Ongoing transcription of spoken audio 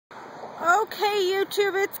Okay,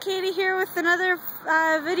 YouTube, it's Katie here with another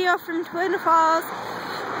video from Twin Falls.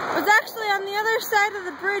 I was actually on the other side of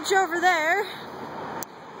the bridge over there,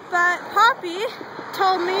 but Poppy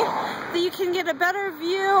told me that you can get a better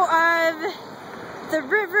view of the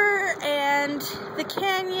river and the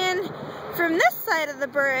canyon from this side of the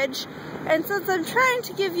bridge. And since I'm trying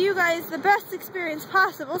to give you guys the best experience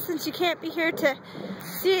possible, since you can't be here to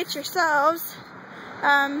see it yourselves,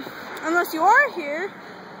 unless you are here,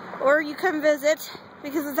 or you come visit,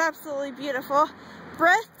 because it's absolutely beautiful,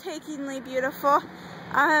 breathtakingly beautiful.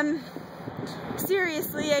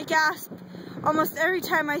 Seriously, I gasp almost every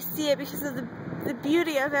time I see it because of the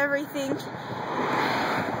beauty of everything.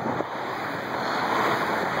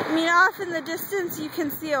 I mean, off in the distance you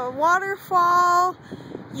can see a waterfall,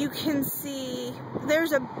 you can see,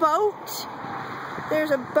 there's a boat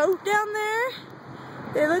down there.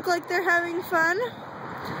 They look like they're having fun.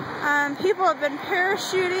 People have been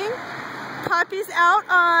parachuting. Poppy's out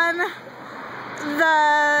on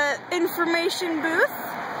the information booth.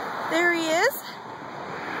 There he is.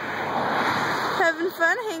 Having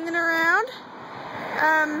fun, hanging around.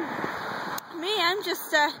 Me, I'm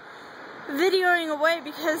just videoing away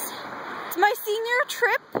because it's my senior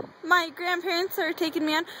trip. My grandparents are taking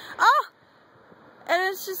me on. Oh!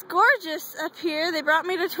 And it's just gorgeous up here. They brought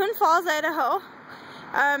me to Twin Falls, Idaho.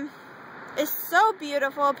 It's so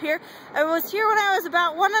beautiful up here. I was here when I was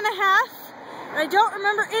about 1 1/2, and I don't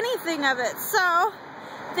remember anything of it. So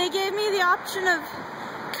they gave me the option of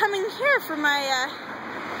coming here for my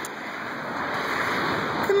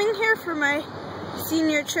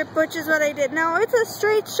senior trip, which is what I did. Now it's a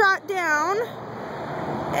straight shot down,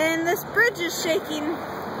 and this bridge is shaking.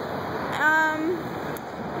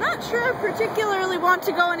 Not sure I particularly want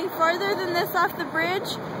to go any farther than this off the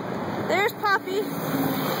bridge. There's Poppy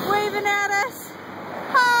waving at us.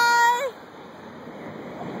 Hi!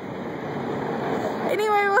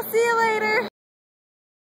 Anyway, we'll see you later.